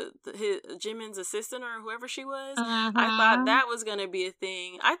girl, his Jimin's assistant or whoever she was. I thought that was going to be a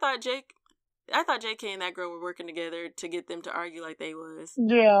thing. I thought JK and that girl were working together to get them to argue like they was.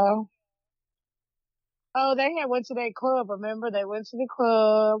 Yeah. Oh, they had went to that club. Remember, they went to the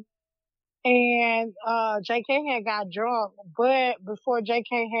club. And JK had got drunk, but before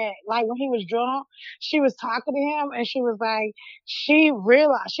JK had, like, when he was drunk, she was talking to him, and she was like, she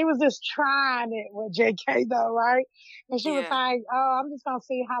realized she was just trying it with JK though, right? And she was like, "Oh, I'm just gonna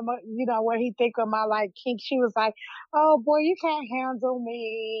see how much, what he think of my like kink." She was like, "Oh boy, you can't handle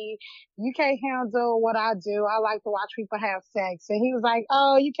me. You can't handle what I do. I like to watch people have sex." And he was like,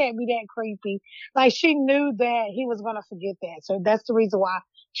 "Oh, you can't be that creepy." Like, she knew that he was gonna forget that, so that's the reason why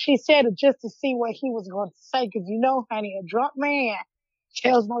she said it, just to see what he was going to say, because honey, a drunk man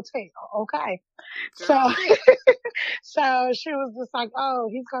tells no tale. Okay. Girl. So she was just like, "Oh,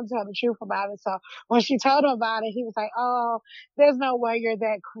 he's going to tell the truth about it." So when she told him about it, he was like, "Oh, there's no way you're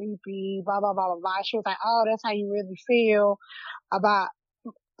that creepy, blah, blah, blah, blah, blah." She was like, "Oh, that's how you really feel about,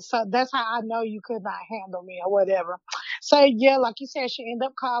 so that's how I know you could not handle me," or whatever. So yeah, like you said, she ended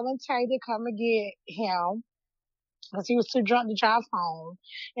up calling Tay to come and get him, because he was too drunk to drive home.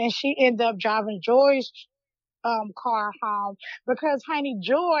 And she ended up driving Joy's car home, because, honey,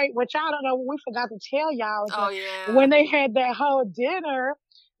 Joy, which I don't know, we forgot to tell y'all, when they had that whole dinner,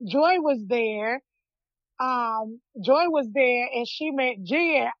 Joy was there. Joy was there, and she met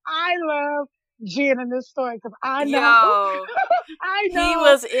Jen. I love Jen in this story, because I know. I know. He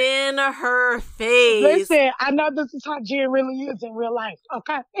was in her face. Listen, I know this is how Jen really is in real life,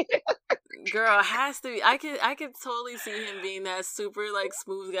 okay? Girl, has to be. I could totally see him being that super, like,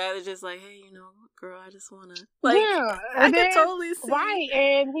 smooth guy that's just like, "Hey, girl, I just wanna," like, yeah, I could totally see. Right,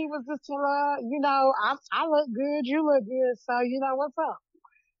 and he was just telling her, I look good, you look good, so what's up,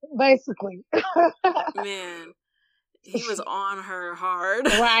 basically. Man, he was on her hard.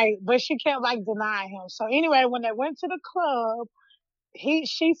 Right, but she kept like denying him. So anyway, when they went to the club, she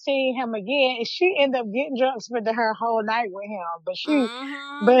seen him again, and she ended up getting drunk, spending her whole night with him. But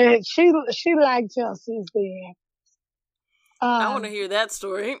she liked him since then. I want to hear that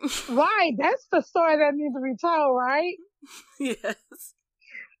story. Right, that's the story that needs to be told, right? Yes.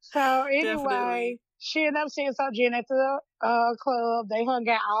 So anyway, definitely. She ended up seeing some Jen at the club. They hung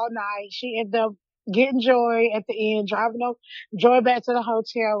out all night. She ended up getting Joy at the end, driving Joy back to the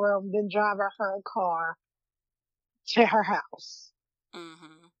hotel room, then driving her car to her house.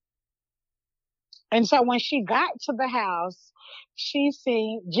 Mm-hmm. And so when she got to the house, she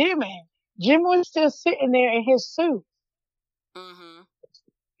seen Jimmy. Jimmy was still sitting there in his suit. Mm-hmm.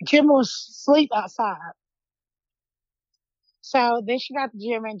 Jimmy was asleep outside. So then she got to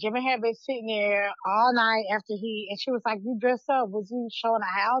Jimmy, and Jimmy had been sitting there all night and she was like, you dressed up? Was you showing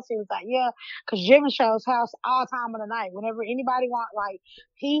a house? He was like, yeah, because Jimmy shows house all time of the night. Whenever anybody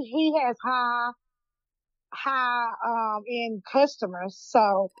he has high end customers.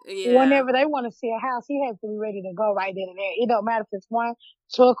 So whenever they want to see a house, he has to be ready to go right then and there. It don't matter if it's 1,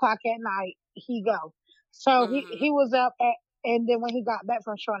 2 o'clock at night, he go. So he was up and then when he got back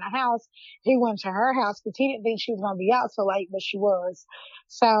from showing a house, he went to her house because he didn't think she was going to be out so late, but she was.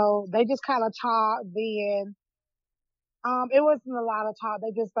 So they just kind of talked then. It wasn't a lot of talk.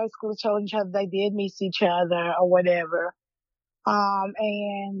 They just basically told each other they did miss each other or whatever.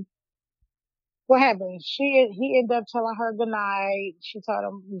 And what happened? He ended up telling her good night. She told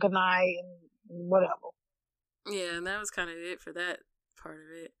him good night and whatever. Yeah, and that was kind of it for that part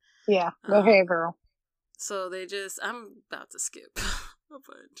of it. Yeah, go ahead, girl. So I'm about to skip a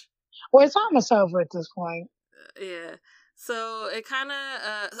bunch. Well, it's almost over at this point. Yeah. So it kind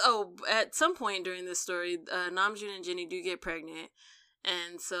of, at some point during this story, Namjoon and Jenny do get pregnant.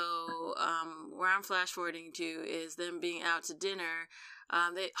 And so, where I'm flash forwarding to is them being out to dinner.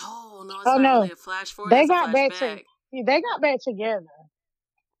 Really a flash forward. They got back together.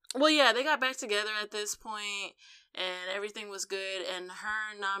 Well, yeah, they got back together at this point, and everything was good. And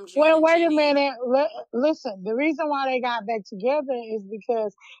her and Namjoon. Well, wait a minute. Listen, the reason why they got back together is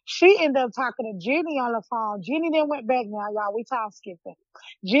because she ended up talking to Jenny on the phone. Jenny then went back now, y'all. We time skipping.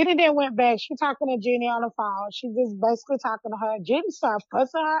 Jenny then went back. She talking to Jenny on the phone. She just basically talking to her. Jenny started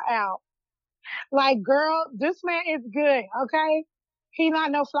fussing her out. Like, girl, this man is good, okay? He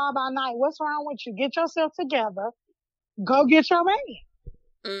not no fly by night. What's wrong with you? Get yourself together. Go get your man.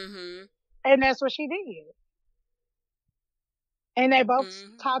 Mm-hmm. And that's what she did. And they both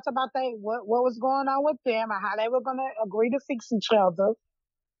talked about what was going on with them and how they were going to agree to fix each other.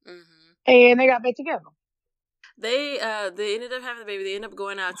 Mm-hmm. And they got back together. They ended up having the baby. They end up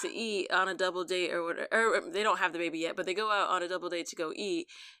going out to eat on a double date or whatever. Or they don't have the baby yet, but they go out on a double date to go eat.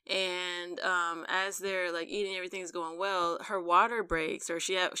 And as they're like eating, everything's going well. Her water breaks, or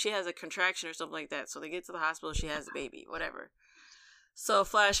she has a contraction or something like that. So they get to the hospital. She has the baby, whatever. So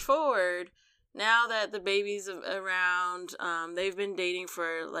flash forward. Now that the baby's around, they've been dating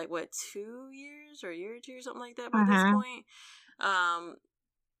for 2 years or a year or two or something like that by this point.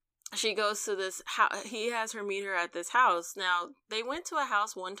 She goes to this house. He has her meet her at this house. Now, they went to a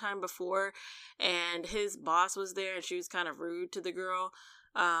house one time before, and his boss was there, and she was kind of rude to the girl.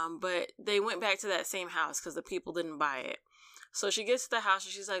 But they went back to that same house because the people didn't buy it. So she gets to the house,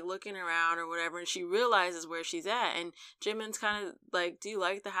 and she's, looking around or whatever, and she realizes where she's at. And Jimin's kind of do you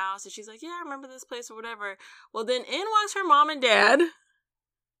like the house? And she's like, yeah, I remember this place or whatever. Well, then in walks her mom and dad.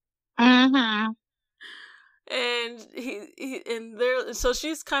 Mm-hmm. And so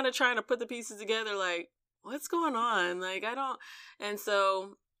she's kind of trying to put the pieces together, what's going on? And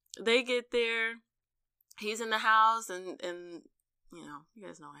so they get there, he's in the house, and you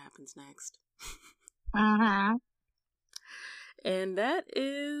guys know what happens next. Mm-hmm. And that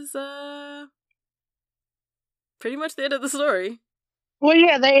is pretty much the end of the story. Well,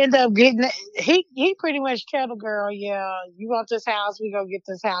 yeah, they end up getting he pretty much tell the girl, yeah, you want this house, we gonna get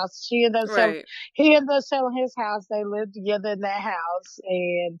this house. He ended up selling his house. They lived together in that house,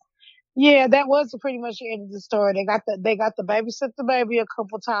 and yeah, that was pretty much the end of the story. They got the babysit the baby a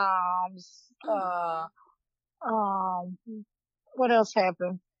couple times. What else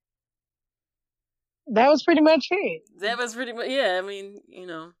happened? That was pretty much it. That was pretty much, yeah. I mean,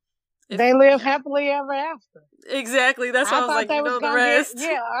 they live happily ever after. Exactly. That's why I was like, the rest.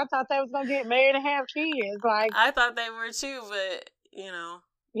 I thought they was going to get married and have kids. I thought they were too, but,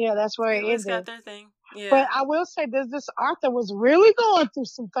 Yeah, that's where it ended. They got their thing. Yeah. But I will say this Arthur was really going through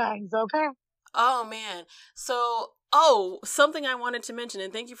some things, okay? Oh, man. So, something I wanted to mention,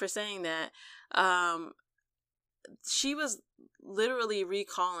 and thank you for saying that. She was literally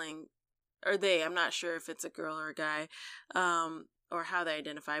recalling or they, I'm not sure if it's a girl or a guy, or how they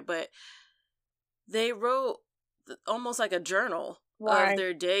identify, but they wrote almost like a journal of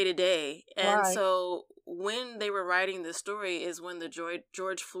their day to day. And so when they were writing this story is when the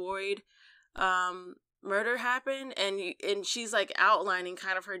George Floyd murder happened, and she's like outlining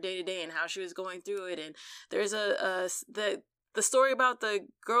kind of her day to day and how she was going through it. And there's the story about the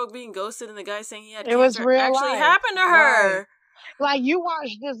girl being ghosted and the guy saying he had cancer was real actually life. happened to her. Right. Like, you watch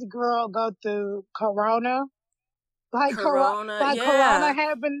this girl go through Corona. Like Corona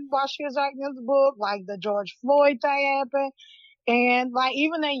happened while she was writing this book. Like the George Floyd thing happened. And like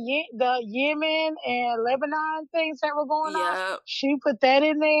even the Yemen and Lebanon things that were going on, she put that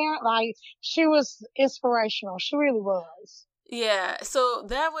in there. Like, she was inspirational. She really was. Yeah, so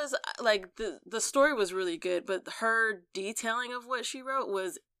that was like the story was really good, but her detailing of what she wrote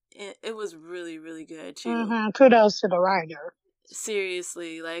was it was really, really good too. Mm-hmm. Kudos to the writer.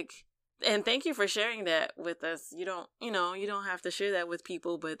 Seriously, like, and thank you for sharing that with us. You don't have to share that with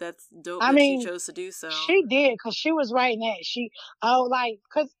people, but that's dope she chose to do so. She did, because she was writing that.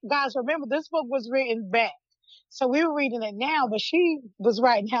 Because guys, remember, this book was written back. So we were reading it now, but she was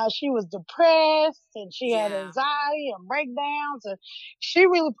writing how she was depressed and she had anxiety and breakdowns, and she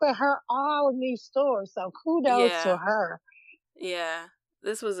really put her all in these stories. So kudos to her. Yeah,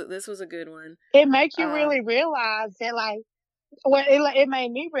 this was a good one. It makes you really realize that, like, well, it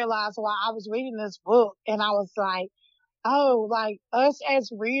made me realize while I was reading this book, and I was like, oh, like, us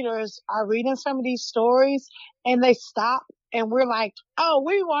as readers are reading some of these stories and they stop and we're like, oh,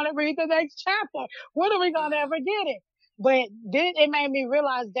 we want to read the next chapter. When are we going to ever get it? But then it made me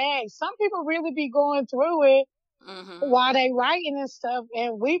realize that some people really be going through it while they writing and stuff,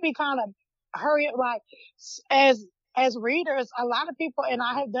 and we be kind of hurry up, like, as readers, a lot of people, and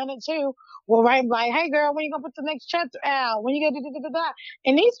I have done it too, will write like, hey girl, when you gonna put the next chapter out? When you gonna do da.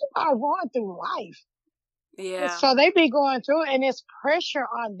 And these people are going through life. Yeah. So they be going through it, and it's pressure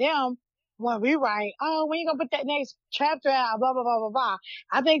on them when we write, oh, when you gonna put that next chapter out, blah, blah, blah, blah, blah.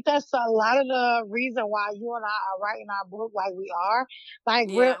 I think that's a lot of the reason why you and I are writing our book like we are. Like,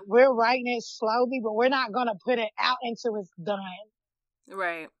 we're writing it slowly, but we're not gonna put it out until it's done.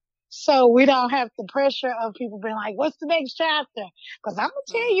 Right. So we don't have the pressure of people being like, what's the next chapter? Because I'm going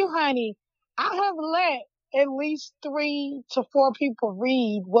to tell you, honey, I have let at least 3 to 4 people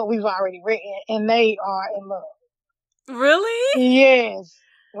read what we've already written, and they are in love. Really? Yes.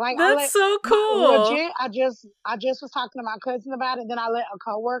 Like, that's so cool. Legit, I just was talking to my cousin about it, then I let a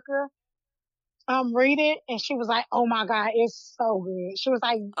coworker read it, and she was like, oh my God, it's so good. She was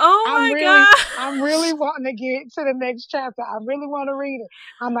like, I'm really wanting to get to the next chapter. I really want to read it.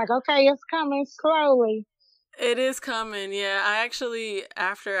 I'm like, okay, it's coming slowly. It is coming. Yeah. I actually,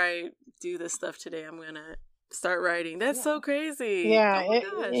 after I do this stuff today, I'm going to start writing. That's so crazy. Yeah. Oh my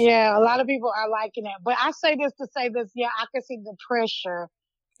gosh. Yeah. A lot of people are liking it, but I say this to say this. Yeah. I can see the pressure.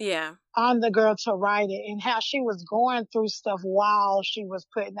 Yeah. On the girl to write it, and how she was going through stuff while she was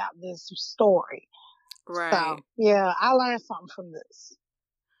putting out this story. Right. So, yeah, I learned something from this.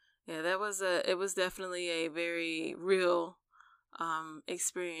 Yeah, it was definitely a very real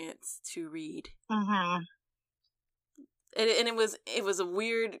experience to read. Mm-hmm. And it was a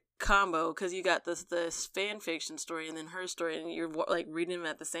weird combo, because you got this fan fiction story and then her story, and you're like reading them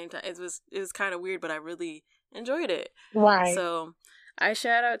at the same time. It was kind of weird, but I really enjoyed it. Right. So I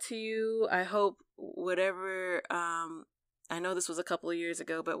shout out to you. I hope whatever, I know this was a couple of years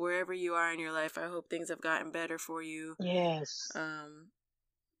ago, but wherever you are in your life, I hope things have gotten better for you. Yes.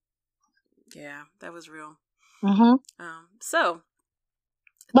 Yeah, that was real. Mm-hmm. So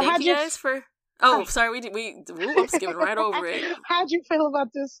but thank you guys for. Oh, sorry, I'm skipping right over it. How'd you feel about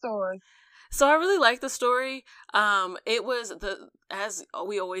this story? So I really liked the story. It was as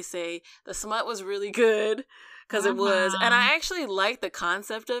we always say, the smut was really good. Because it was. And I actually like the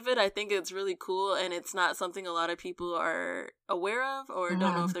concept of it. I think it's really cool. And it's not something a lot of people are aware of or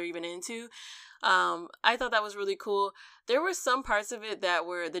don't know if they're even into. I thought that was really cool. There were some parts of it that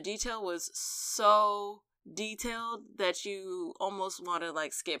were, the detail was so detailed that you almost want to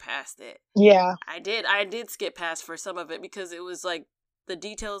like skip past it. Yeah. I did skip past for some of it, because it was like the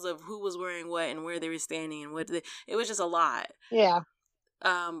details of who was wearing what and where they were standing and it was just a lot. Yeah.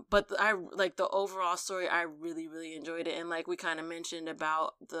 But I like the overall story. I really, really enjoyed it, and like we kind of mentioned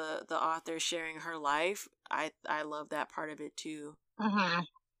about the author sharing her life, I love that part of it too. Mm-hmm.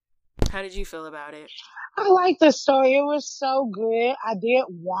 How did you feel about it? I liked the story. It was so good. I did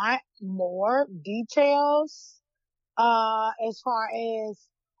want more details, as far as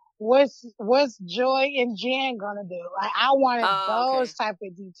what's Joy and Jen gonna do? Like, I wanted those type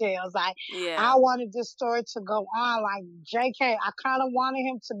of details. Like, I wanted this story to go on. Like, JK, I kind of wanted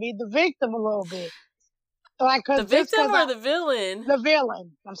him to be the victim a little bit. Like, the victim or the villain? The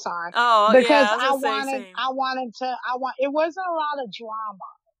villain. I'm sorry. Oh, because yeah. it wasn't a lot of drama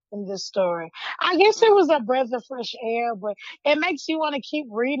in this story. I guess it was a breath of fresh air, but it makes you want to keep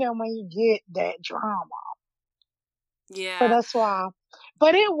reading when you get that drama. Yeah. So that's why.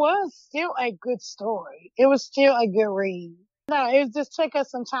 But it was still a good story. It was still a good read. No, it just took us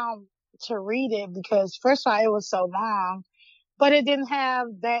some time to read it because first of all, it was so long. But it didn't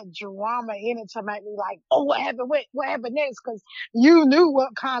have that drama in it to make me like, oh, what happened? What happened next? Because you knew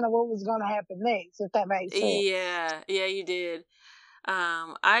what was going to happen next, if that makes sense. Yeah, you did.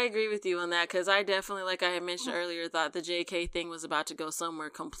 I agree with you on that because I definitely, like I had mentioned earlier, thought the JK thing was about to go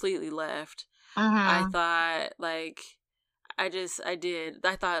somewhere completely left. I thought, like, I did.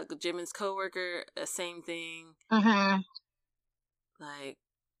 I thought Jimin's coworker, the same thing. Like,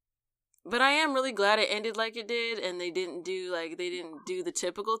 but I am really glad it ended like it did, and they didn't do the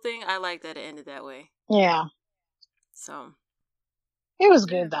typical thing. I like that it ended that way. Yeah. So. It was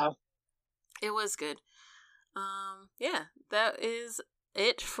good though. It was good. Yeah, that is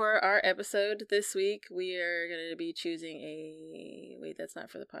it for our episode this week. We are going to be choosing wait, that's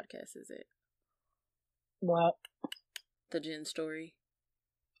not for the podcast, is it? What? The Jin story.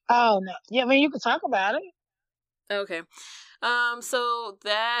 Oh, no. Yeah, I mean, you could talk about it. Okay. So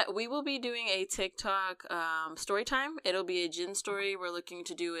that we will be doing a TikTok story time. It'll be a Jin story. We're looking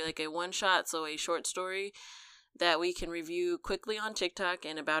to do like a one shot, so a short story that we can review quickly on TikTok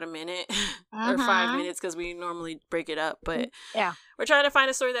in about a minute or 5 minutes because we normally break it up. But yeah, we're trying to find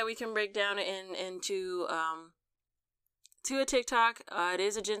a story that we can break down into to a TikTok. It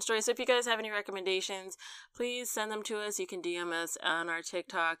is a Jin story. So if you guys have any recommendations, please send them to us. You can DM us on our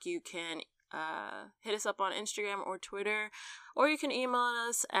TikTok. You can hit us up on Instagram or Twitter, or you can email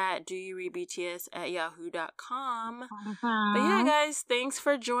us at doyoureadbts@yahoo.com. But yeah, guys, thanks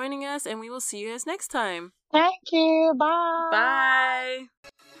for joining us, and we will see you guys next time. Thank you. Bye. Bye.